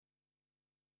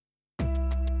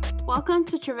Welcome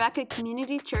to Trevecca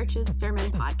Community Church's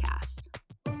Sermon Podcast.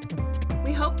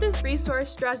 We hope this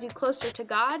resource draws you closer to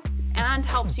God and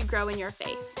helps you grow in your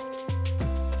faith.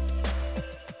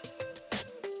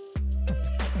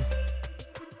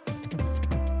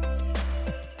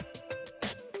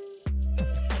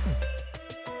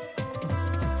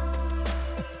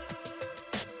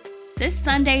 This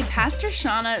Sunday, Pastor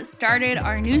Shauna started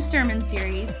our new sermon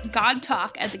series, God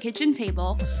Talk at the Kitchen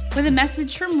Table, with a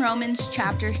message from Romans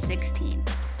chapter 16.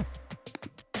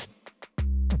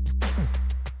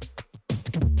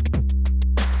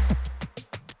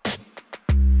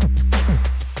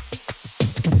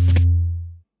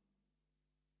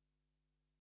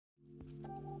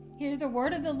 Hear the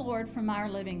word of the Lord from our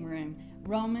living room,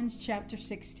 Romans chapter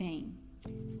 16.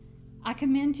 I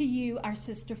commend to you our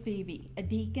sister Phoebe, a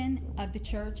deacon of the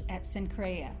church at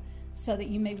Cenchrea, so that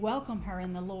you may welcome her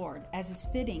in the Lord, as is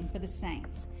fitting for the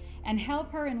saints, and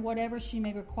help her in whatever she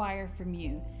may require from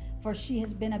you, for she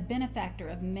has been a benefactor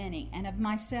of many, and of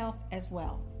myself as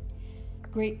well.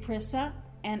 Greet Prisca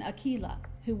and Aquila,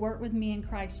 who work with me in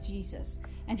Christ Jesus,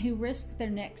 and who risked their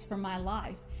necks for my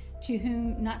life, to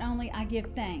whom not only I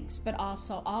give thanks, but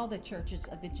also all the churches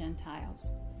of the Gentiles.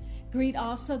 Greet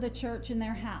also the church in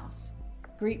their house.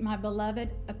 Greet my beloved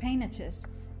Epaenetus,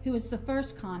 who is the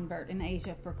first convert in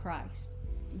Asia for Christ.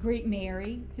 Greet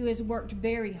Mary, who has worked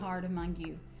very hard among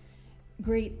you.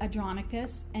 Greet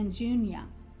Andronicus and Junia,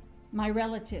 my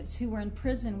relatives who were in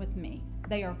prison with me.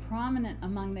 They are prominent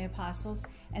among the apostles,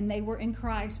 and they were in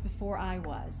Christ before I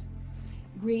was.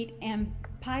 Greet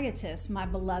Ampliatus, my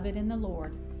beloved in the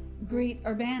Lord. Greet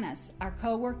Urbanus, our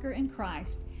co-worker in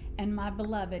Christ, and my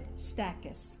beloved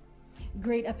Stachys.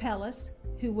 Greet Apelles,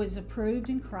 who was approved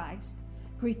in Christ.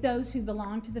 Greet those who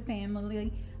belong to the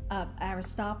family of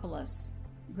Aristobulus.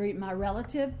 Greet my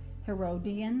relative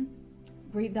Herodion.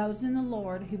 Greet those in the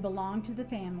Lord who belong to the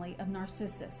family of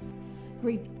Narcissus.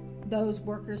 Greet those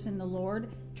workers in the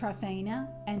Lord, Tryphena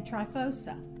and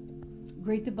Tryphosa.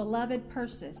 Greet the beloved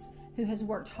Persis, who has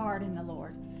worked hard in the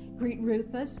Lord. Greet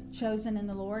Rufus, chosen in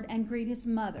the Lord, and greet his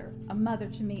mother, a mother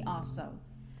to me also.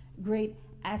 Greet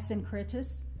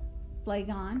Asyncritus,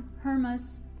 Phlegon,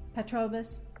 Hermas,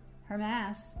 Patrobas,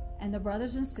 Hermas, and the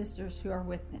brothers and sisters who are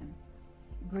with them.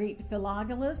 Greet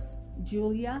Philologus,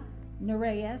 Julia,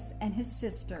 Nereus, and his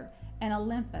sister, and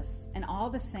Olympus, and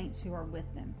all the saints who are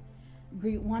with them.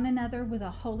 Greet one another with a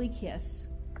holy kiss.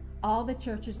 All the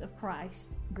churches of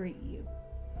Christ greet you.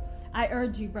 I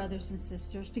urge you, brothers and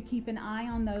sisters, to keep an eye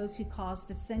on those who cause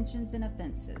dissensions and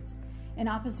offenses, in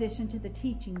opposition to the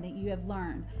teaching that you have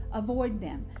learned. Avoid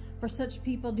them, for such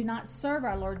people do not serve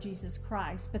our Lord Jesus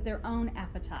Christ, but their own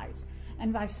appetites,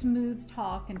 and by smooth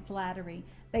talk and flattery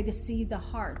they deceive the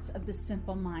hearts of the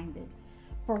simple-minded.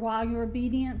 For while your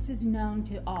obedience is known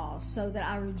to all, so that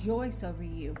I rejoice over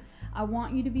you, I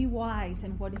want you to be wise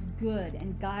in what is good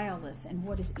and guileless in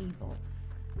what is evil.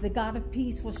 The God of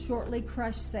peace will shortly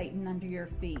crush Satan under your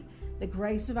feet. The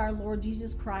grace of our Lord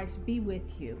Jesus Christ be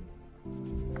with you.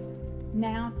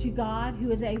 Now to God,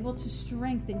 who is able to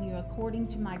strengthen you according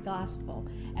to my gospel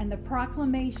and the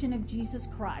proclamation of Jesus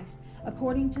Christ,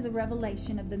 according to the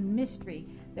revelation of the mystery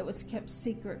that was kept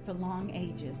secret for long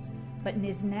ages, but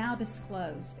is now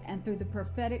disclosed, and through the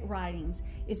prophetic writings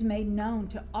is made known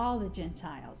to all the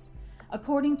Gentiles,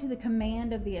 according to the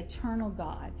command of the eternal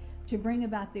God, to bring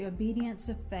about the obedience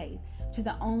of faith to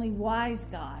the only wise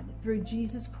God, through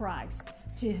Jesus Christ,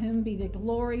 to whom be the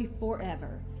glory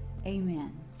forever.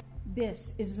 Amen.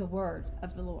 This is the word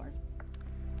of the Lord.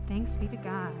 Thanks be to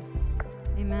God.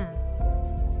 Amen.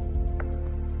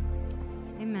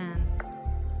 Amen.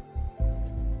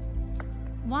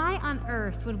 Why on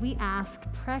earth would we ask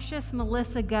precious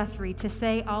Melissa Guthrie to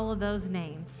say all of those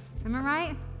names? Am I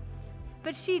right?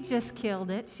 But she just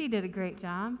killed it. She did a great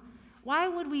job. Why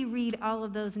would we read all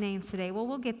of those names today? Well,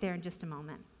 we'll get there in just a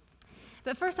moment.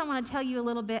 But first, I want to tell you a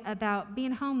little bit about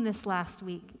being home this last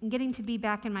week and getting to be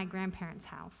back in my grandparents'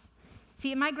 house.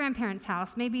 See, at my grandparents'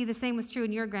 house, maybe the same was true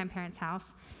in your grandparents' house,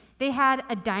 they had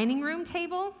a dining room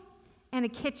table and a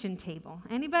kitchen table.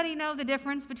 Anybody know the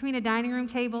difference between a dining room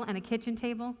table and a kitchen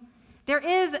table? There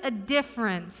is a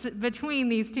difference between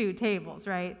these two tables,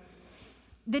 right?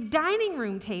 The dining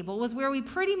room table was where we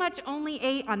pretty much only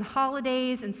ate on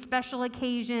holidays and special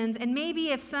occasions, and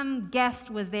maybe if some guest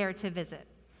was there to visit,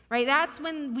 right? That's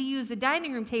when we used the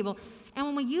dining room table. And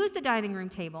when we used the dining room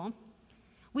table,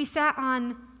 we sat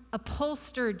on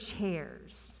upholstered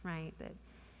chairs, right?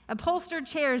 Upholstered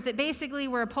chairs that basically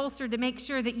were upholstered to make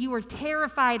sure that you were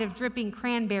terrified of dripping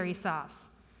cranberry sauce.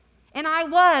 And I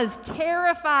was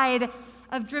terrified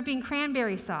of dripping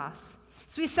cranberry sauce.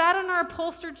 So we sat on our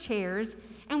upholstered chairs,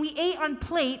 And we ate on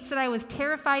plates that I was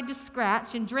terrified to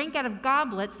scratch and drank out of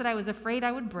goblets that I was afraid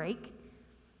I would break.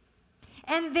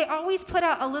 And they always put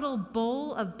out a little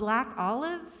bowl of black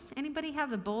olives. Anybody have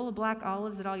the bowl of black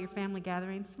olives at all your family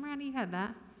gatherings? Miranda, you had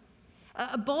that.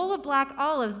 A bowl of black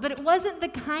olives, but it wasn't the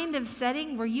kind of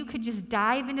setting where you could just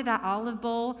dive into that olive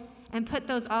bowl and put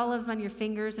those olives on your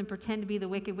fingers and pretend to be the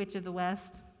Wicked Witch of the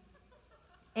West.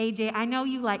 AJ, I know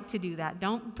you like to do that.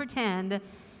 Don't pretend.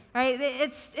 Right?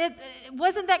 It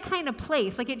wasn't that kind of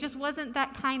place. Like, it just wasn't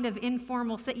that kind of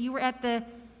informal set. You were at the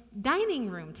dining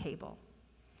room table.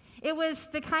 It was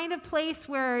the kind of place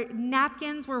where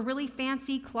napkins were really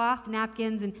fancy cloth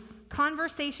napkins and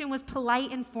conversation was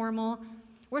polite and formal,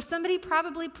 where somebody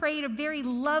probably prayed a very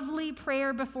lovely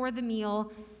prayer before the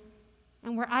meal,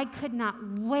 and where I could not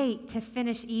wait to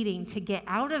finish eating to get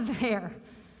out of there.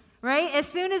 Right? As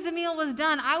soon as the meal was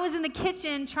done, I was in the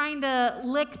kitchen trying to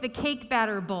lick the cake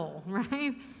batter bowl,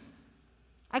 right?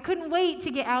 I couldn't wait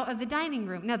to get out of the dining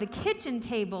room. Now, the kitchen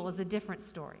table is a different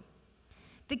story.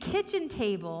 The kitchen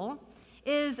table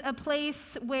is a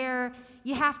place where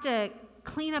you have to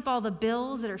clean up all the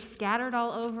bills that are scattered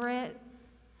all over it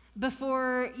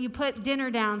before you put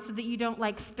dinner down so that you don't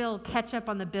spill ketchup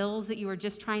on the bills that you were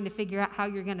just trying to figure out how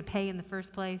you're going to pay in the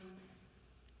first place.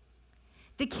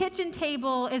 The kitchen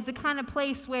table is the kind of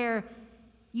place where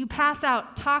you pass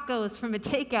out tacos from a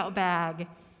takeout bag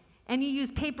and you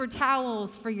use paper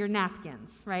towels for your napkins,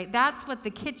 right? That's what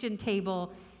the kitchen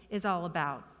table is all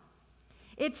about.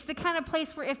 It's the kind of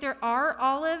place where if there are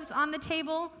olives on the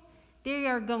table, they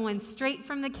are going straight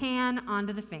from the can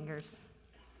onto the fingers.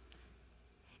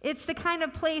 It's the kind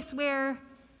of place where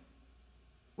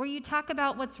you talk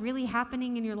about what's really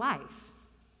happening in your life,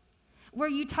 where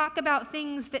you talk about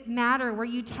things that matter, where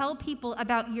you tell people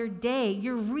about your day,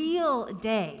 your real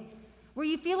day, where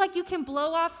you feel like you can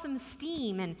blow off some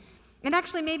steam and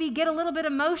actually maybe get a little bit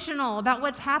emotional about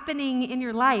what's happening in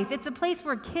your life. It's a place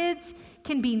where kids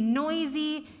can be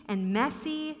noisy and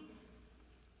messy.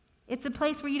 It's a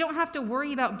place where you don't have to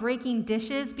worry about breaking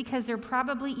dishes because they're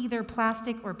probably either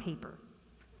plastic or paper.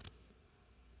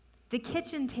 The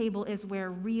kitchen table is where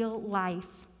real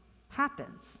life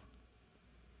happens.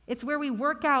 It's where we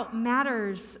work out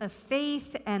matters of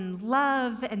faith and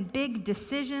love and big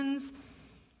decisions,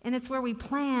 and it's where we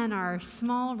plan our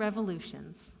small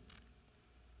revolutions.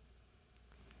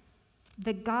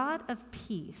 The God of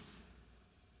peace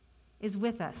is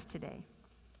with us today.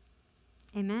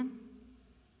 Amen?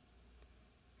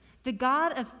 The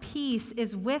God of peace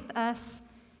is with us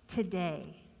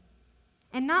today.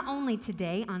 And not only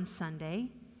today on Sunday,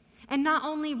 and not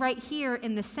only right here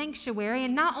in the sanctuary,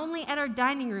 and not only at our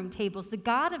dining room tables. The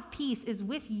God of peace is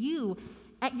with you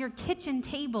at your kitchen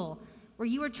table where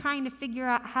you are trying to figure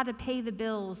out how to pay the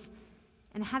bills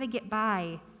and how to get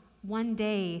by one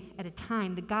day at a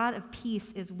time. The God of peace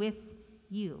is with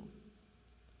you.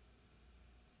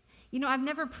 You know, I've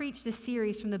never preached a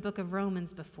series from the book of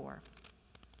Romans before.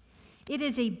 It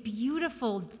is a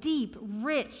beautiful, deep,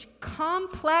 rich,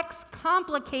 complex,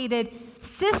 complicated,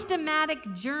 systematic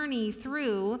journey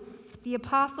through the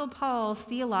Apostle Paul's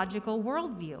theological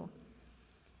worldview.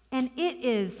 And it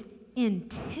is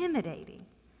intimidating.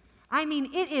 I mean,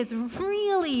 it is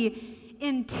really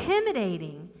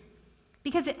intimidating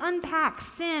because it unpacks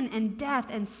sin and death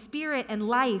and spirit and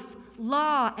life,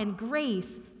 law and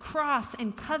grace, cross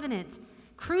and covenant,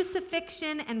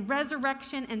 crucifixion and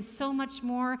resurrection, and so much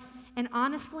more. And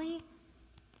honestly,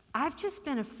 I've just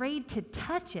been afraid to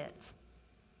touch it.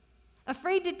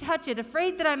 Afraid to touch it,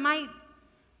 afraid that I might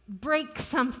break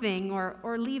something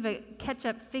or leave a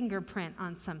ketchup fingerprint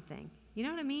on something. You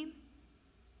know what I mean?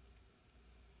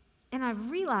 And I've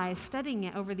realized, studying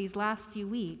it over these last few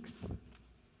weeks,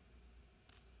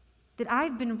 that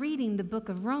I've been reading the book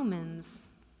of Romans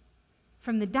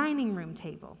from the dining room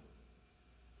table.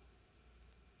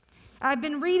 I've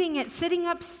been reading it sitting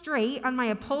up straight on my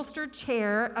upholstered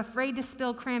chair, afraid to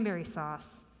spill cranberry sauce,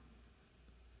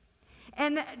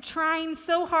 and trying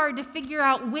so hard to figure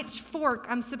out which fork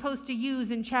I'm supposed to use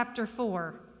in chapter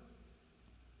 4.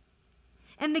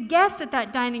 And the guests at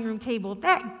that dining room table,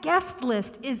 that guest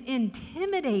list is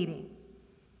intimidating.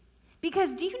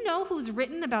 Because do you know who's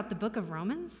written about the book of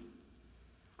Romans?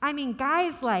 I mean,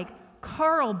 guys like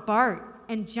Karl Barth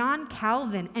and John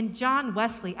Calvin and John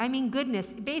Wesley. I mean,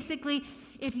 goodness. Basically,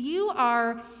 if you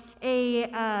are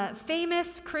a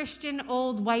famous Christian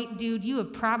old white dude, you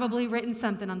have probably written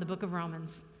something on the book of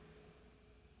Romans.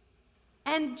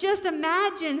 And just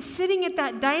imagine sitting at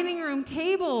that dining room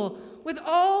table with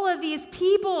all of these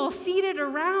people seated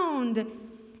around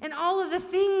and all of the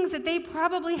things that they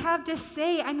probably have to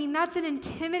say. I mean, that's an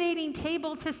intimidating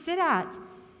table to sit at.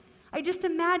 I just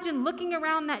imagine looking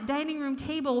around that dining room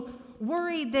table,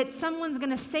 worried that someone's going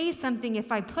to say something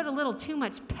if I put a little too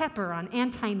much pepper on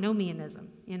antinomianism,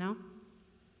 you know?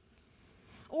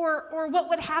 Or what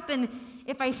would happen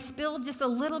if I spilled just a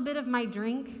little bit of my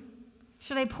drink?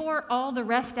 Should I pour all the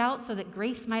rest out so that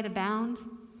grace might abound?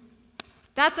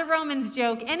 That's a Romans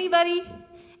joke. Anybody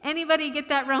get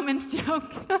that Romans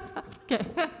joke? Okay.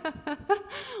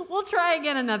 We'll try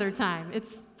again another time.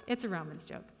 It's a Romans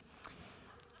joke.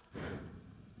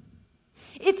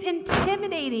 It's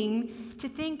intimidating to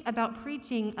think about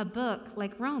preaching a book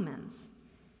like Romans.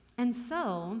 And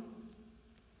so,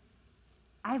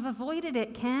 I've avoided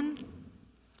it, Ken.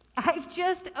 I've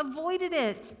just avoided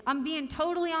it. I'm being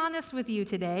totally honest with you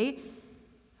today.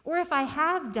 Or if I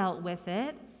have dealt with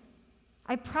it,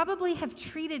 I probably have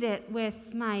treated it with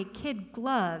my kid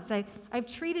gloves.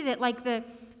 I've treated it like the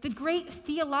great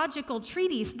theological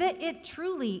treatise that it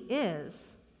truly is.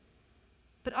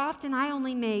 But often I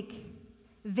only make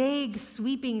vague,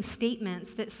 sweeping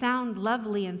statements that sound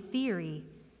lovely in theory,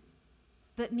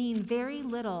 but mean very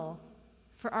little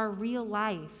for our real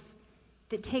life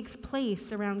that takes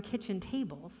place around kitchen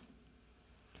tables.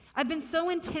 I've been so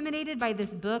intimidated by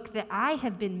this book that I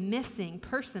have been missing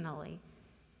personally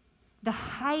the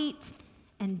height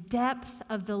and depth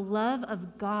of the love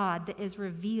of God that is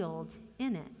revealed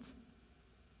in it.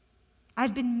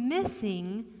 I've been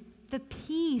missing the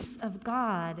peace of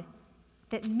God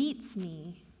that meets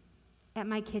me at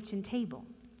my kitchen table.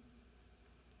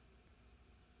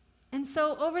 And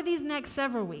so over these next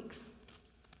several weeks,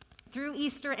 through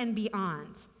Easter and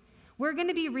beyond, we're going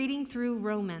to be reading through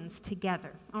Romans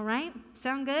together, all right?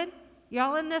 Sound good?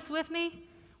 Y'all in this with me?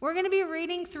 We're going to be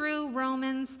reading through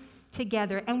Romans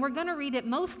together, and we're going to read it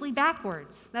mostly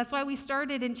backwards. That's why we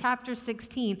started in chapter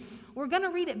 16. We're going to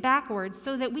read it backwards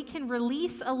so that we can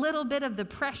release a little bit of the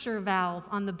pressure valve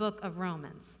on the book of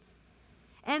Romans.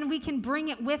 And we can bring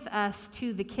it with us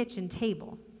to the kitchen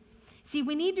table. See,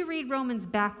 we need to read Romans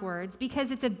backwards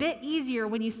because it's a bit easier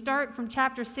when you start from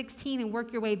chapter 16 and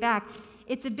work your way back.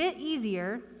 It's a bit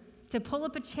easier to pull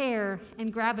up a chair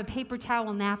and grab a paper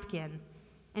towel napkin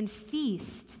and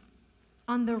feast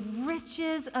on the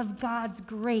riches of God's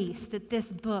grace that this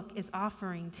book is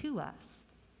offering to us.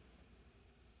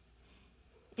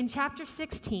 In chapter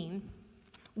 16,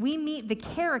 we meet the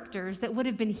characters that would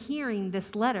have been hearing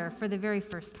this letter for the very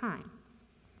first time.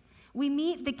 We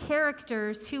meet the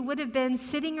characters who would have been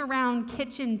sitting around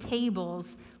kitchen tables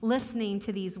listening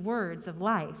to these words of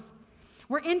life.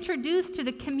 We're introduced to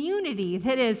the community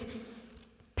that is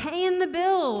paying the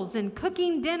bills and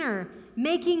cooking dinner,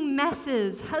 making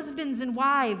messes, husbands and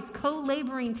wives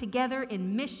co-laboring together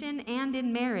in mission and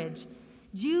in marriage,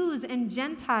 Jews and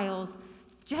Gentiles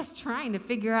just trying to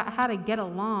figure out how to get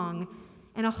along,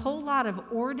 and a whole lot of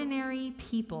ordinary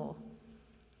people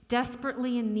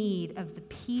desperately in need of the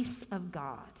peace of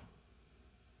God.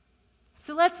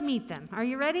 So let's meet them. Are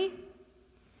you ready?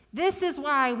 This is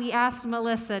why we asked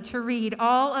Melissa to read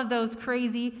all of those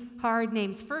crazy, hard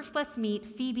names. First, let's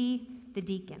meet Phoebe the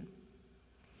deacon.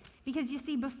 Because you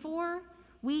see, before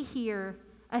we hear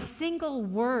a single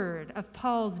word of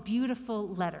Paul's beautiful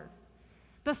letter,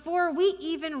 before we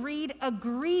even read a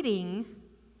greeting,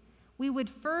 we would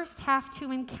first have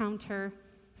to encounter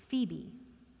Phoebe.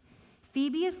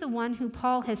 Phoebe is the one who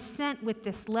Paul has sent with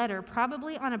this letter,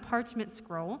 probably on a parchment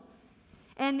scroll.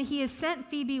 And he has sent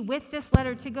Phoebe with this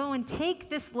letter to go and take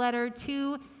this letter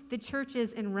to the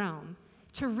churches in Rome,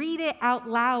 to read it out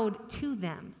loud to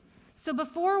them. So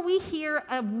before we hear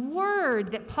a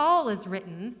word that Paul has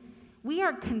written, we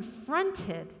are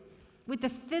confronted with the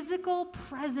physical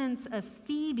presence of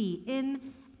Phoebe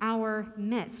in our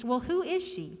midst. Well, who is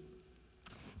she?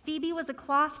 Phoebe was a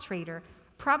cloth trader,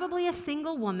 probably a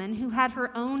single woman who had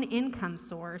her own income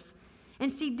source,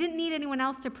 and she didn't need anyone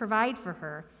else to provide for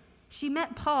her. She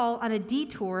met Paul on a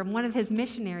detour in one of his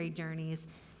missionary journeys.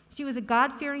 She was a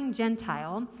God-fearing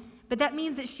Gentile, but that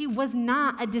means that she was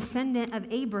not a descendant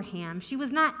of Abraham. She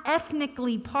was not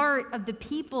ethnically part of the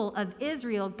people of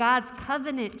Israel, God's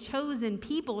covenant-chosen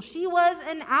people. She was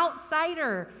an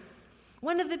outsider.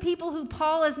 One of the people who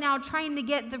Paul is now trying to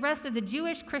get the rest of the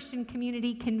Jewish Christian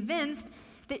community convinced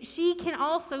that she can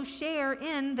also share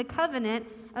in the covenant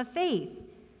of faith.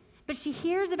 But she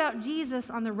hears about Jesus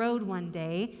on the road one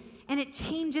day, and it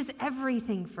changes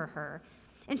everything for her.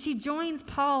 And she joins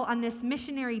Paul on this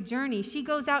missionary journey. She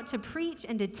goes out to preach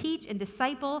and to teach and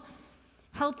disciple,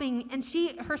 helping, and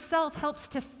she herself helps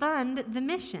to fund the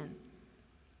mission.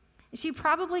 She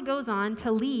probably goes on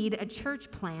to lead a church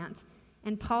plant,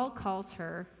 and Paul calls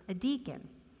her a deacon.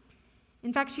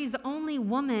 In fact, she's the only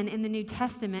woman in the New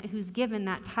Testament who's given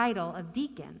that title of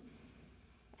deacon.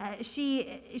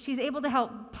 She's able to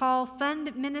help Paul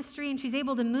fund ministry, and she's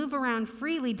able to move around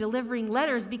freely delivering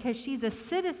letters because she's a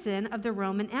citizen of the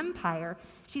Roman Empire.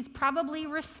 She's probably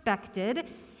respected,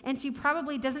 and she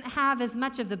probably doesn't have as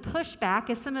much of the pushback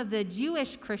as some of the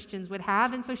Jewish Christians would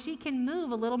have, and so she can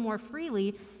move a little more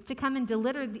freely to come and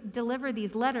deliver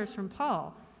these letters from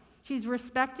Paul. She's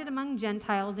respected among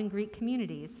Gentiles and Greek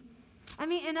communities. I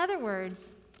mean, in other words,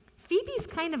 Phoebe's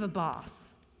kind of a boss,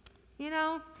 you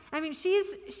know? I mean, she's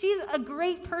a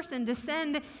great person to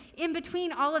send in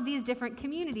between all of these different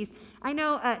communities. I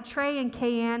know Trey and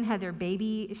Kayanne had their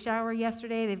baby shower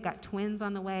yesterday. They've got twins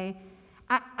on the way.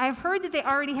 I've heard that they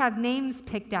already have names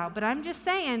picked out, but I'm just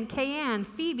saying, Kayanne,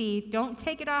 Phoebe, don't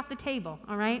take it off the table,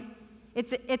 all right?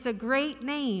 It's a great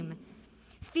name.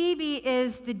 Phoebe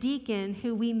is the deacon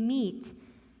who we meet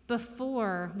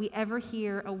before we ever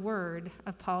hear a word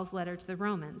of Paul's letter to the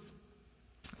Romans.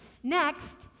 Next,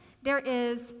 there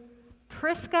is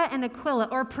Prisca and Aquila,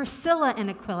 or Priscilla and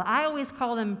Aquila. I always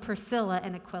call them Priscilla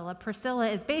and Aquila. Priscilla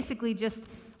is basically just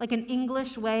like an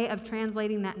English way of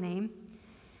translating that name.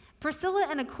 Priscilla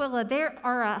and Aquila, they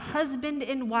are a husband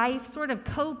and wife sort of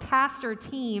co-pastor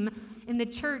team in the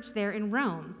church there in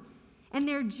Rome. And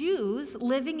they're Jews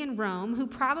living in Rome who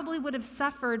probably would have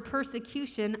suffered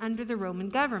persecution under the Roman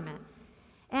government.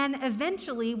 And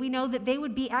eventually, we know that they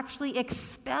would be actually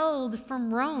expelled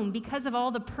from Rome because of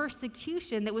all the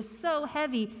persecution that was so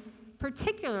heavy,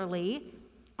 particularly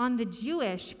on the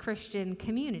Jewish Christian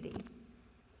community.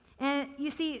 And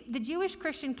you see, the Jewish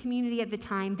Christian community at the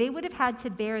time, they would have had to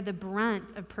bear the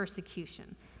brunt of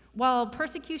persecution. While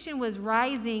persecution was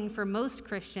rising for most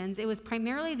Christians, it was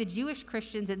primarily the Jewish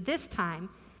Christians at this time.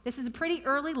 This is a pretty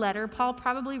early letter. Paul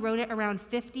probably wrote it around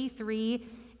 53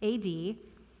 AD.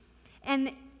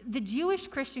 And the Jewish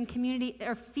Christian community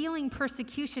are feeling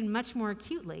persecution much more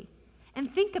acutely.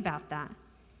 And think about that.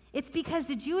 It's because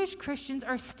the Jewish Christians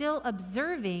are still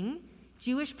observing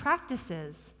Jewish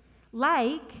practices,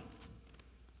 like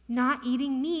not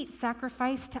eating meat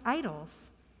sacrificed to idols,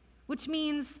 which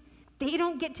means they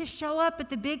don't get to show up at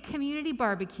the big community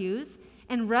barbecues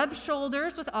and rub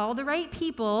shoulders with all the right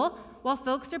people while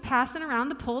folks are passing around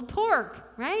the pulled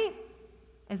pork, right?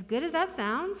 As good as that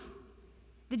sounds,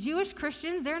 the Jewish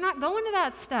Christians, they're not going to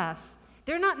that stuff.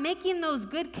 They're not making those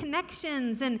good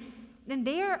connections, and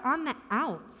they are on the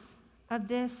outs of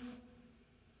this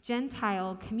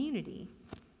Gentile community.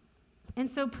 And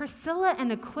so Priscilla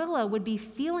and Aquila would be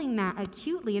feeling that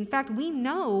acutely. In fact, we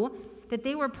know that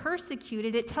they were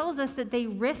persecuted. It tells us that they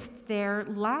risked their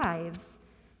lives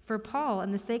for Paul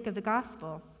and the sake of the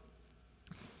gospel.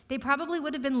 They probably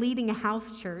would have been leading a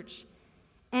house church.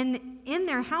 And in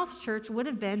their house church would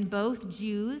have been both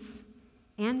Jews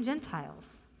and Gentiles,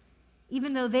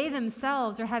 even though they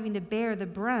themselves are having to bear the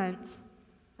brunt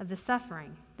of the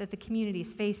suffering that the community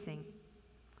is facing.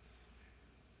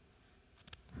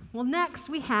 Well, next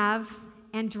we have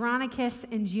Andronicus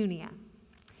and Junia.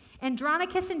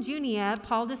 Andronicus and Junia,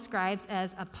 Paul describes as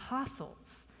apostles.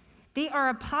 They are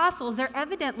apostles. They're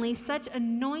evidently such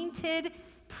anointed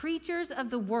preachers of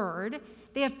the word.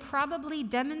 They have probably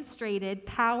demonstrated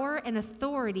power and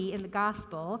authority in the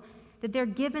gospel that they're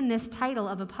given this title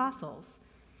of apostles.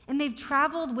 And they've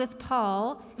traveled with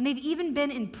Paul, and they've even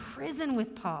been in prison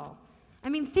with Paul. I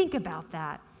mean, think about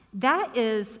that. That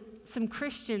is some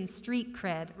Christian street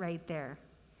cred right there.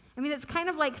 I mean, it's kind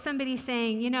of like somebody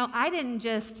saying, you know, I didn't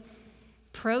just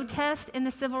protest in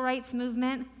the civil rights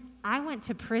movement. I went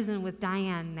to prison with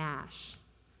Diane Nash.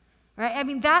 Right? I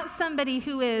mean, that's somebody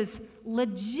who is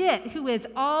legit, who is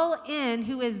all in,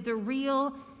 who is the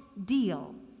real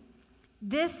deal.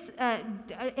 This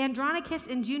Andronicus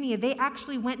and Junia, they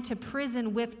actually went to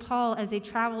prison with Paul as they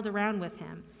traveled around with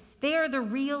him. They are the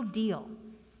real deal.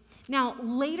 Now,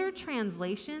 later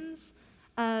translations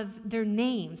of their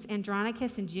names,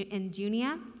 Andronicus and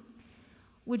Junia,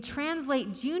 would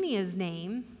translate Junia's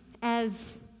name as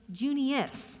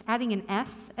Junius, adding an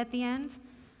S at the end.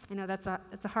 I know that's a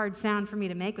hard sound for me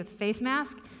to make with a face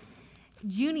mask.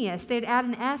 Junius, they'd add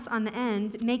an S on the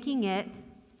end, making it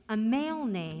a male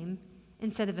name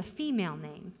instead of a female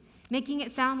name, making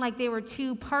it sound like they were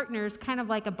two partners, kind of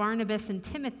like a Barnabas and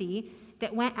Timothy,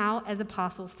 that went out as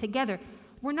apostles together.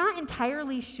 We're not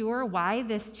entirely sure why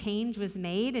this change was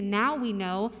made, and now we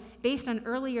know, based on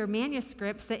earlier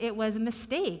manuscripts, that it was a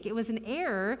mistake. It was an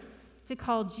error to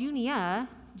call Junia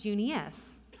Junius.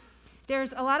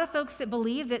 There's a lot of folks that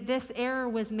believe that this error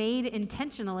was made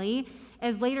intentionally,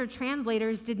 as later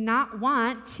translators did not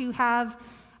want to have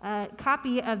a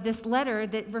copy of this letter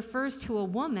that refers to a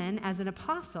woman as an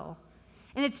apostle.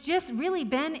 And it's just really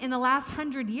been in the last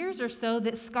 100 years or so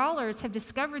that scholars have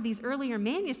discovered these earlier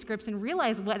manuscripts and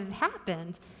realized what had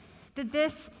happened. That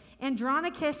this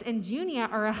Andronicus and Junia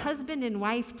are a husband and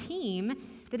wife team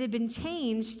that had been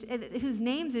changed, whose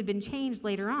names had been changed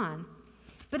later on.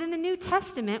 But in the New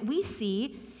Testament, we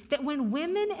see that when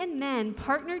women and men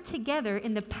partner together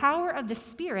in the power of the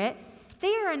Spirit,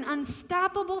 they are an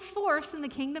unstoppable force in the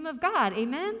kingdom of God.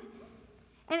 Amen?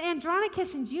 And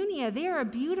Andronicus and Junia, they are a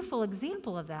beautiful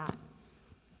example of that.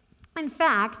 In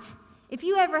fact, if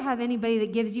you ever have anybody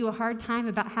that gives you a hard time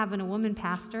about having a woman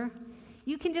pastor,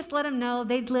 you can just let them know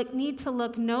they'd need to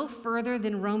look no further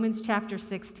than Romans chapter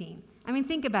 16. I mean,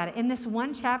 think about it. In this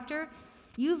one chapter,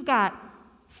 you've got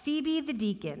Phoebe the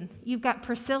deacon, you've got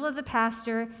Priscilla the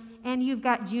pastor, and you've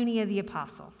got Junia the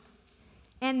apostle.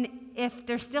 And if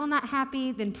they're still not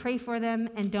happy, then pray for them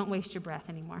and don't waste your breath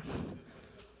anymore.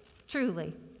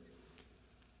 Truly.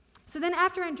 So then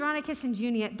after Andronicus and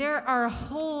Junia, there are a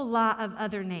whole lot of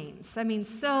other names. I mean,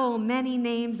 so many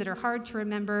names that are hard to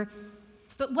remember.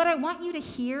 But what I want you to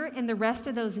hear in the rest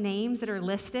of those names that are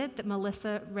listed, that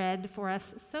Melissa read for us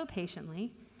so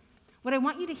patiently, what I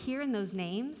want you to hear in those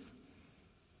names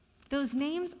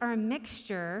are a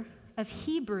mixture of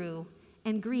Hebrew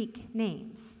and Greek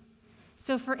names.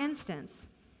 So for instance,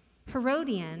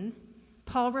 Herodian,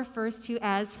 Paul refers to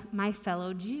as my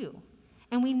fellow Jew.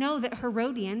 And we know that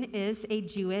Herodian is a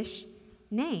Jewish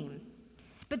name.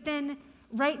 But then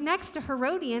right next to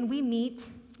Herodian, we meet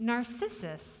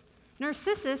Narcissus.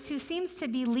 Narcissus, who seems to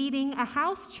be leading a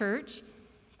house church.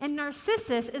 And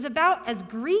Narcissus is about as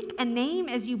Greek a name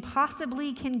as you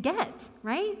possibly can get,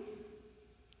 right?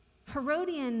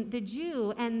 Herodian, the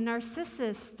Jew, and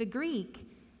Narcissus, the Greek,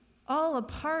 all a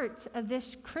part of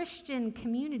this Christian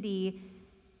community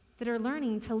that are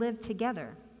learning to live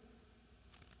together.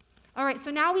 All right, so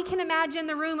now we can imagine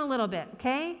the room a little bit,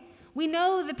 okay? We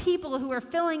know the people who are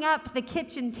filling up the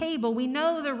kitchen table. We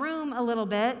know the room a little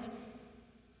bit.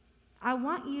 I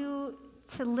want you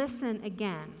to listen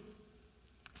again.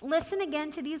 Listen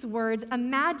again to these words.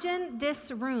 Imagine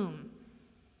this room.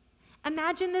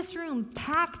 Imagine this room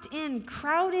packed in,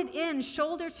 crowded in,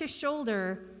 shoulder to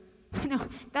shoulder. I know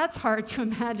that's hard to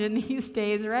imagine these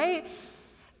days, right?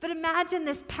 But imagine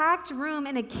this packed room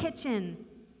in a kitchen.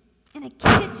 In a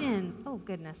kitchen. Oh,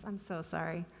 goodness, I'm so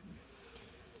sorry.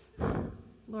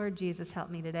 Lord Jesus, help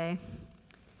me today.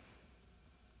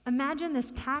 Imagine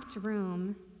this packed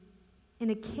room in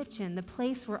a kitchen, the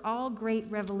place where all great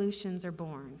revolutions are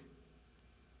born.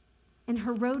 And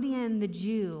Herodian, the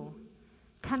Jew,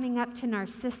 coming up to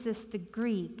Narcissus, the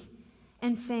Greek,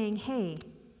 and saying, hey,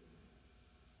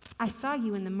 I saw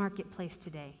you in the marketplace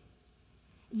today.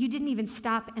 You didn't even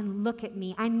stop and look at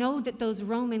me. I know that those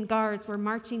Roman guards were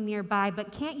marching nearby,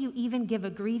 but can't you even give a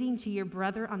greeting to your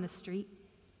brother on the street?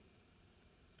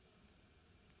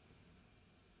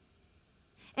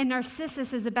 And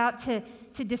Narcissus is about to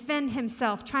defend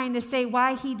himself, trying to say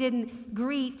why he didn't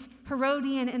greet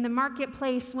Herodian in the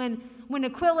marketplace when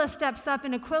Aquila steps up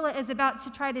and Aquila is about to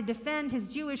try to defend his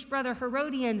Jewish brother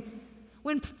Herodian.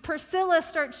 When Priscilla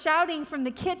starts shouting from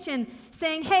the kitchen,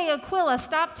 saying, hey, Aquila,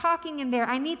 stop talking in there.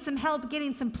 I need some help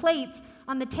getting some plates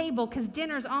on the table because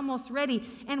dinner's almost ready.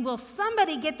 And will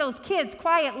somebody get those kids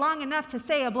quiet long enough to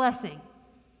say a blessing?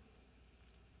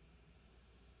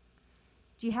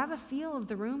 Do you have a feel of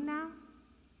the room now?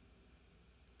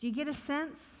 Do you get a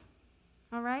sense?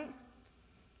 All right?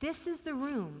 This is the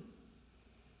room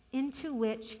into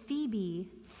which Phoebe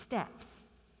steps.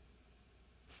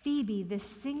 Phoebe, this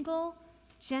single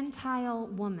Gentile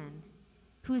woman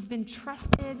who has been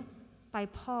trusted by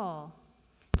Paul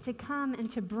to come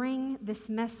and to bring this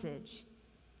message.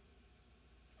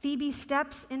 Phoebe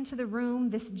steps into the room,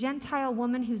 this Gentile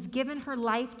woman who's given her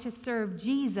life to serve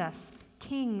Jesus,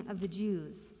 King of the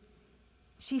Jews.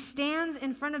 She stands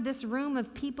in front of this room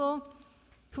of people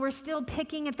who are still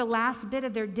picking at the last bit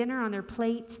of their dinner on their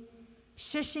plate,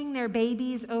 shushing their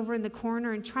babies over in the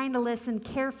corner and trying to listen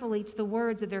carefully to the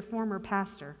words of their former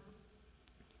pastor.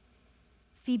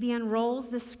 Phoebe unrolls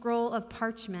the scroll of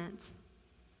parchment.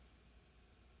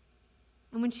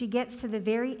 And when she gets to the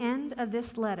very end of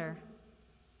this letter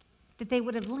that they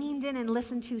would have leaned in and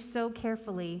listened to so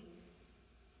carefully,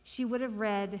 she would have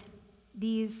read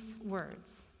these words.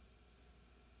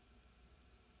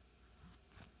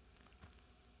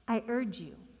 I urge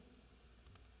you,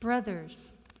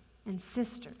 brothers and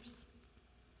sisters,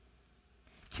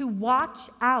 to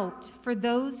watch out for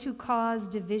those who cause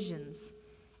divisions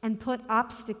and put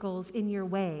obstacles in your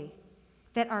way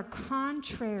that are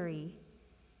contrary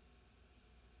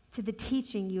to the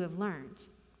teaching you have learned.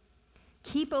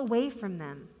 Keep away from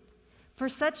them, For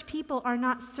such people are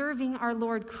not serving our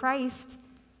Lord Christ,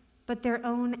 but their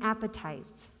own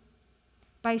appetites.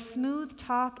 By smooth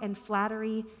talk and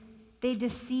flattery, they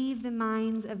deceive the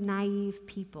minds of naive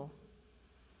people.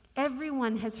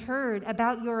 Everyone has heard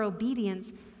about your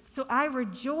obedience, so I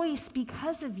rejoice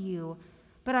because of you.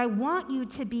 But I want you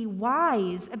to be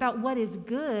wise about what is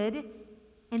good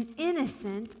and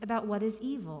innocent about what is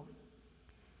evil.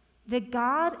 The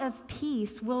God of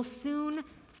peace will soon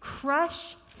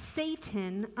crush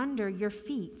Satan under your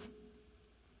feet.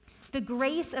 The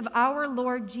grace of our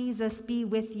Lord Jesus be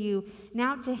with you.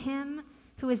 Now to him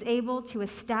who is able to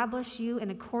establish you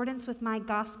in accordance with my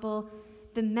gospel,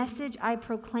 the message I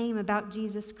proclaim about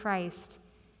Jesus Christ,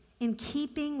 in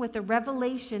keeping with the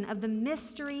revelation of the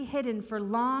mystery hidden for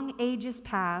long ages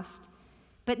past,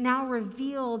 but now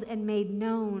revealed and made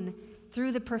known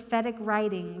through the prophetic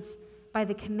writings by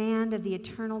the command of the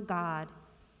eternal God,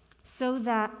 so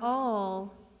that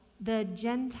all the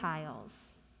Gentiles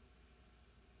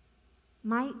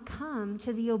might come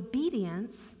to the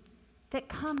obedience that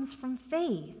comes from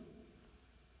faith.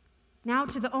 Now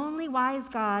to the only wise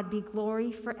God be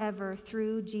glory forever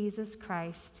through Jesus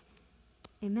Christ.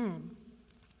 Amen.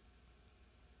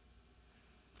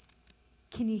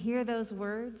 Can you hear those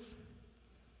words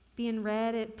being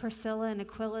read at Priscilla and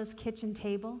Aquila's kitchen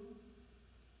table?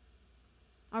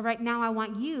 All right, now I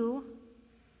want you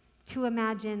to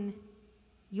imagine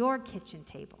your kitchen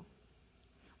table.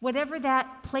 Whatever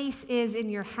that place is in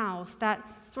your house, that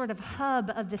sort of hub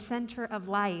of the center of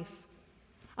life,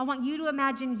 I want you to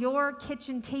imagine your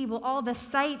kitchen table, all the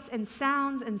sights and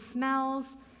sounds and smells.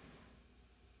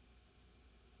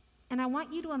 And I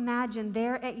want you to imagine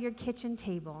there at your kitchen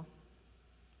table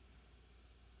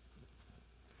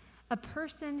a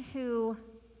person who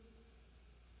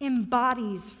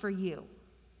embodies for you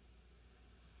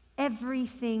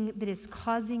everything that is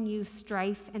causing you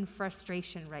strife and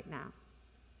frustration right now.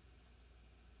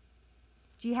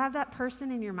 Do you have that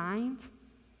person in your mind?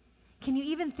 Can you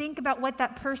even think about what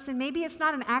that person, maybe it's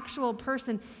not an actual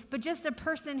person, but just a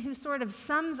person who sort of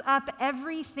sums up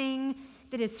everything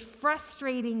that is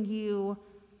frustrating you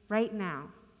right now?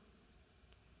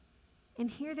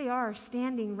 And here they are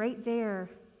standing right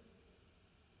there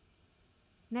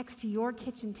next to your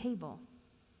kitchen table,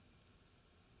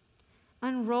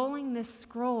 unrolling this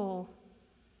scroll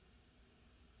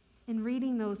and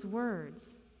reading those words.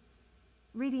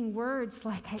 Reading words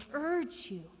like, I urge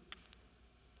you,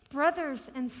 brothers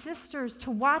and sisters,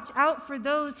 to watch out for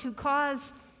those who cause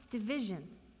division.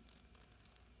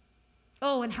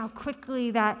 Oh, and how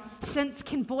quickly that sense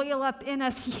can boil up in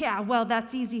us. Yeah, well,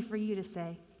 that's easy for you to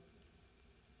say.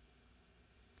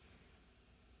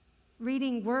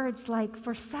 Reading words like,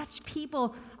 for such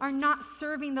people are not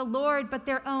serving the Lord, but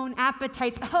their own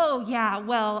appetites. Oh, yeah,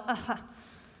 well,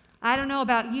 I don't know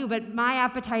about you, but my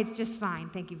appetite's just fine.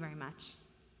 Thank you very much.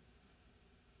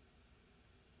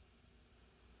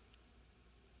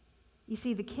 You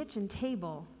see, the kitchen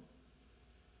table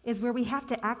is where we have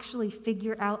to actually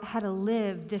figure out how to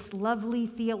live this lovely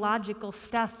theological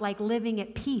stuff like living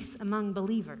at peace among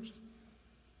believers.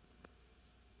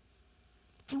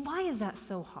 And why is that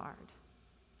so hard?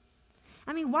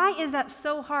 I mean, why is that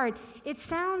so hard? It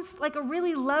sounds like a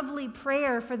really lovely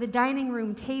prayer for the dining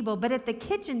room table, but at the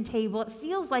kitchen table, it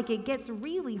feels like it gets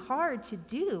really hard to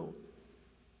do.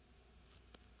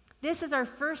 This is our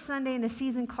first Sunday in a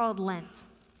season called Lent.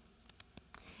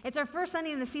 It's our first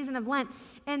Sunday in the season of Lent,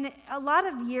 and a lot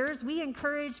of years we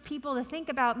encourage people to think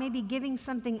about maybe giving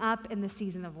something up in the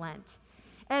season of Lent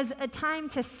as a time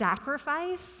to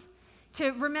sacrifice,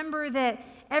 to remember that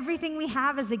everything we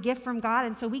have is a gift from God,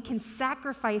 and so we can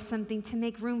sacrifice something to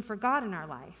make room for God in our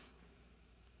life.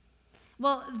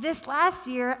 Well, this last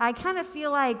year, I kind of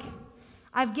feel like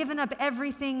I've given up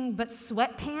everything but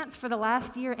sweatpants for the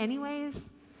last year anyways,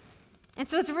 and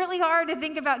so it's really hard to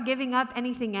think about giving up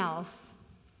anything else.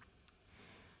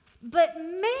 But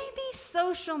maybe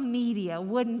social media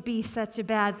wouldn't be such a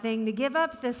bad thing to give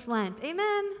up this Lent.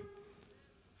 Amen?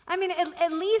 I mean,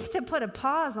 at least to put a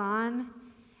pause on,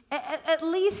 at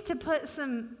least to put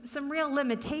some real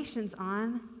limitations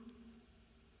on.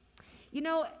 You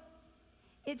know,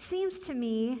 it seems to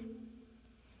me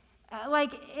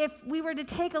like if we were to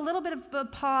take a little bit of a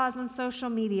pause on social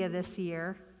media this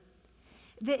year,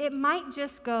 that it might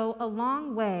just go a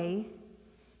long way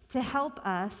to help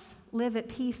us live at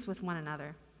peace with one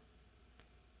another.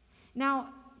 Now,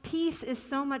 peace is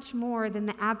so much more than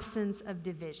the absence of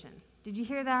division. Did you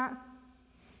hear that?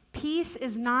 Peace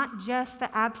is not just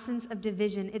the absence of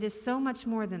division. It is so much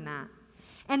more than that.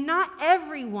 And not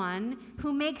everyone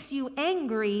who makes you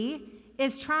angry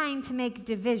is trying to make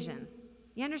division.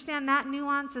 You understand that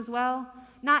nuance as well?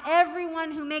 Not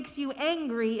everyone who makes you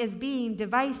angry is being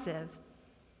divisive.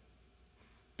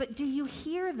 But do you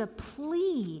hear the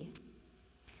plea?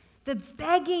 The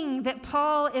begging that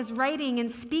Paul is writing and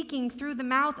speaking through the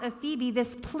mouth of Phoebe,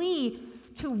 this plea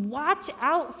to watch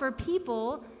out for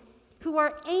people who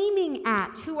are aiming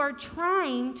at, who are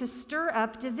trying to stir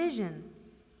up division.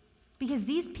 Because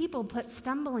these people put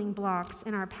stumbling blocks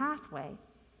in our pathway.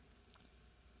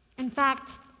 In fact,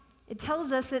 it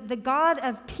tells us that the God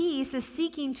of peace is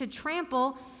seeking to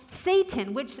trample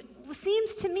Satan, which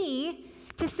seems to me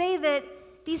to say that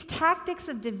these tactics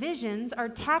of divisions are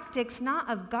tactics not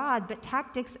of God, but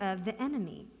tactics of the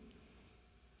enemy.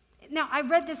 Now, I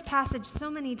read this passage so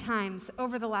many times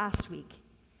over the last week,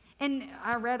 and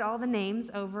I read all the names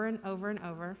over and over and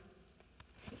over.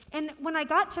 And when I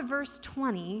got to verse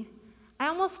 20, I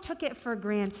almost took it for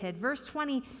granted. Verse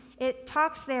 20, it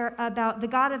talks there about the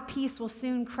God of peace will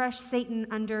soon crush Satan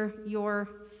under your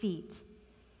feet.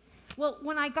 Well,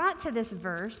 when I got to this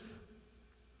verse,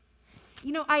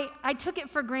 I took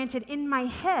it for granted. In my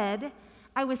head,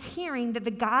 I was hearing that the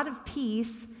God of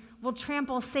peace will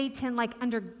trample Satan like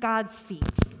under God's feet.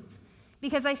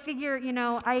 Because I figure,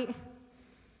 I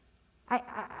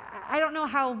don't know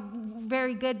how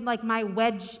very good like my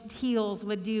wedge heels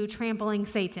would do trampling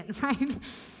Satan, right?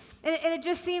 And it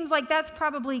just seems like that's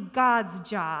probably God's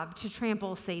job to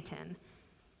trample Satan.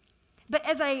 But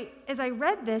as I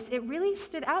read this, it really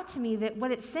stood out to me that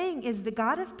what it's saying is the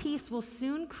God of peace will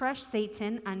soon crush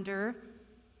Satan under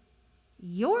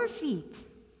your feet.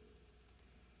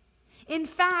 In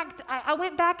fact, I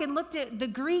went back and looked at the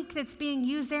Greek that's being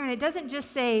used there, and it doesn't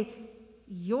just say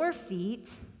your feet.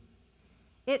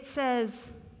 It says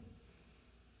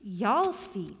y'all's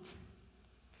feet.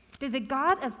 That the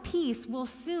God of peace will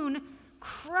soon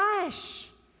crush,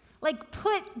 like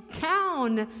put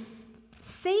down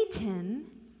Satan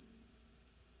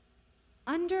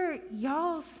under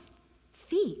y'all's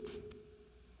feet.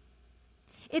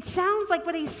 It sounds like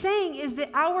what he's saying is that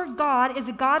our God is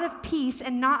a God of peace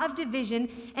and not of division,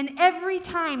 and every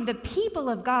time the people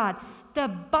of God, the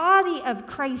body of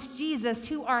Christ Jesus,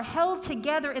 who are held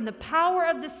together in the power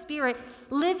of the Spirit,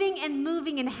 living and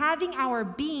moving and having our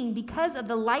being because of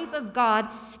the life of God,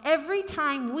 every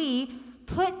time we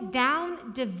put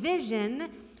down division,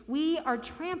 we are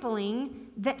trampling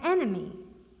the enemy.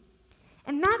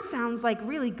 And that sounds like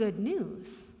really good news.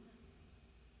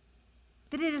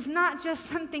 That it is not just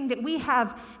something that we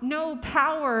have no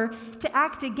power to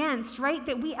act against, right?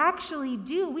 That we actually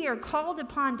do. We are called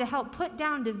upon to help put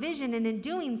down division, and in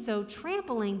doing so,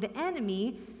 trampling the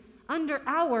enemy under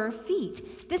our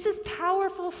feet. This is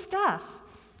powerful stuff.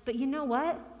 But you know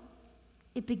what?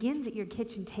 It begins at your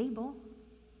kitchen table.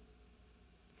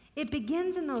 It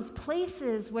begins in those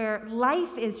places where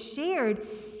life is shared.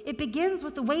 It begins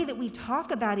with the way that we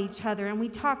talk about each other and we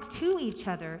talk to each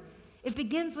other. It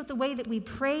begins with the way that we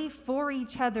pray for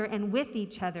each other and with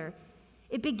each other.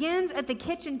 It begins at the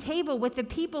kitchen table with the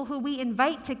people who we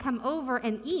invite to come over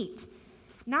and eat.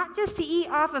 Not just to eat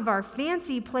off of our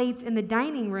fancy plates in the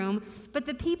dining room, but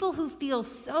the people who feel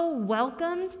so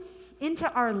welcomed into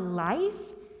our life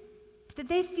that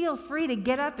they feel free to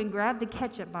get up and grab the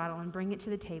ketchup bottle and bring it to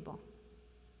the table.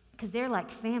 Because they're like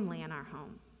family in our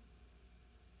home.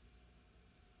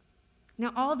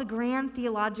 Now, all the grand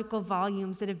theological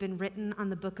volumes that have been written on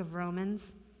the book of Romans,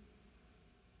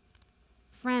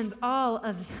 friends, all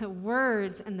of the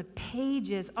words and the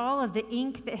pages, all of the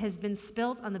ink that has been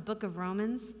spilt on the book of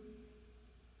Romans,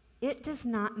 it does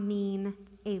not mean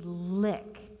a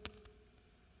lick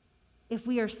if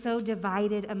we are so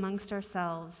divided amongst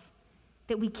ourselves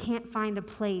that we can't find a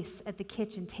place at the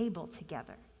kitchen table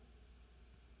together.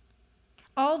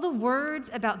 All the words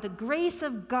about the grace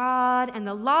of God and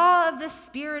the law of the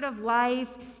Spirit of life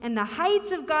and the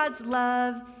heights of God's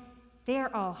love, they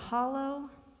are all hollow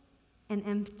and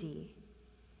empty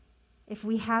if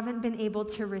we haven't been able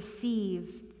to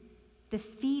receive the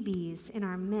Phoebes in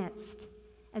our midst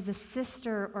as a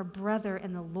sister or brother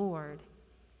in the Lord.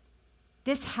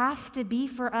 This has to be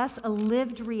for us a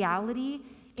lived reality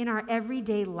in our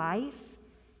everyday life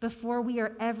before we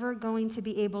are ever going to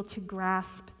be able to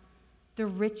grasp the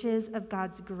riches of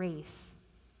God's grace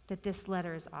that this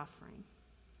letter is offering.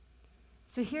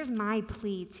 So here's my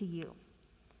plea to you.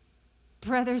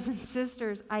 Brothers and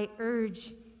sisters, I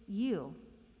urge you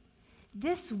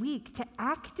this week to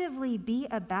actively be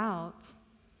about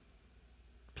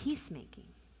peacemaking,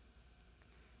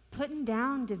 putting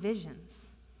down divisions,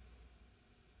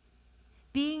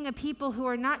 being a people who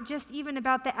are not just even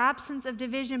about the absence of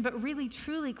division, but really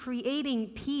truly creating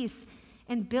peace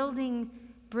and building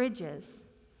bridges.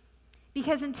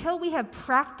 Because until we have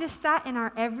practiced that in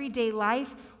our everyday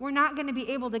life, we're not going to be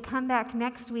able to come back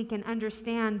next week and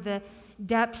understand the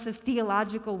depths of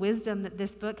theological wisdom that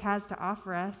this book has to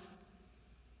offer us.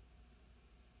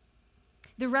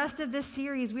 The rest of this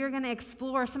series, we are going to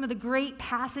explore some of the great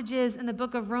passages in the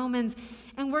book of Romans,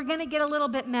 and we're going to get a little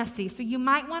bit messy. So you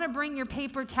might want to bring your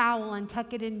paper towel and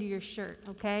tuck it into your shirt,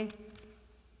 okay?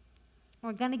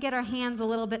 We're going to get our hands a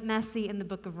little bit messy in the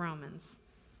book of Romans.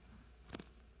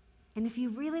 And if you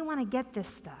really want to get this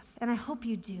stuff, and I hope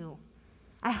you do,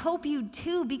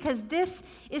 because this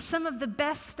is some of the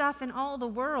best stuff in all the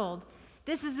world.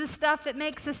 This is the stuff that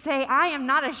makes us say, I am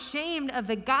not ashamed of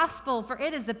the gospel, for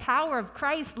it is the power of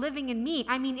Christ living in me.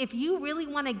 I mean, if you really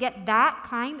want to get that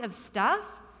kind of stuff,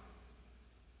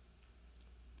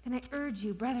 then I urge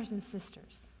you, brothers and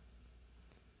sisters,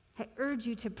 I urge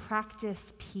you to practice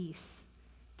peace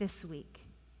this week.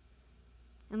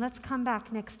 And let's come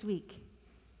back next week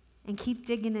and keep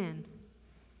digging in.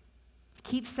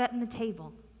 Keep setting the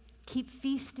table. Keep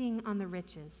feasting on the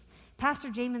riches. Pastor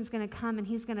Jamin's going to come and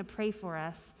he's going to pray for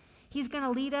us. He's going to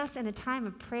lead us in a time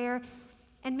of prayer.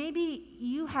 And maybe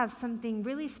you have something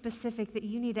really specific that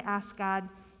you need to ask God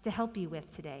to help you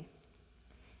with today.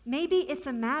 Maybe it's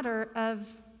a matter of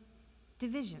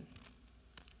division.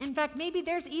 In fact, maybe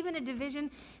there's even a division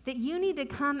that you need to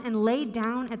come and lay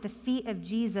down at the feet of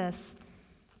Jesus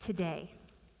today.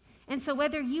 And so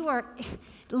whether you are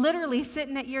literally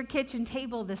sitting at your kitchen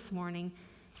table this morning,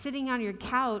 sitting on your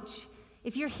couch,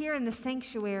 if you're here in the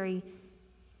sanctuary,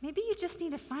 maybe you just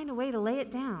need to find a way to lay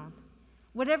it down.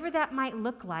 Whatever that might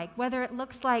look like, whether it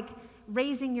looks like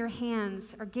raising your hands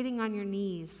or getting on your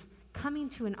knees, coming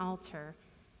to an altar,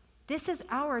 this is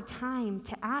our time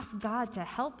to ask God to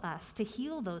help us to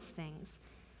heal those things.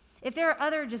 If there are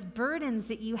other just burdens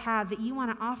that you have that you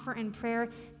want to offer in prayer,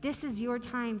 this is your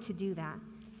time to do that.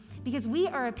 Because we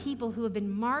are a people who have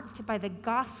been marked by the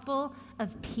gospel of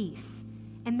peace,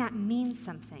 and that means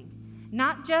something.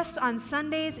 Not just on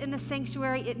Sundays in the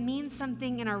sanctuary, it means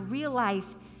something in our real life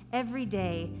every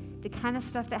day, the kind of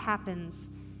stuff that happens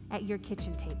at your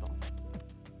kitchen table.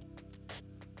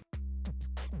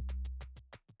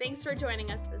 Thanks for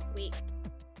joining us this week.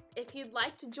 If you'd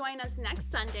like to join us next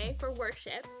Sunday for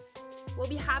worship, we'll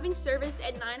be having service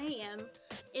at 9 a.m.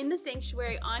 in the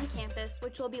sanctuary on campus,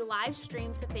 which will be live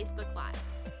streamed to Facebook Live.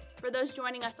 For those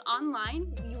joining us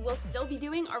online, we will still be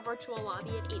doing our virtual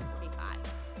lobby at 8:45.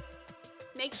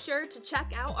 Make sure to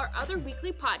check out our other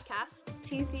weekly podcast,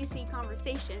 TCC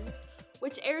Conversations,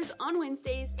 which airs on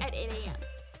Wednesdays at 8 a.m.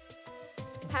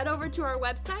 Head over to our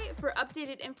website for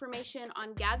updated information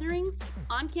on gatherings,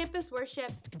 on-campus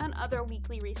worship, and other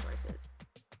weekly resources.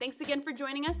 Thanks again for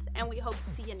joining us, and we hope to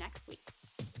see you next week.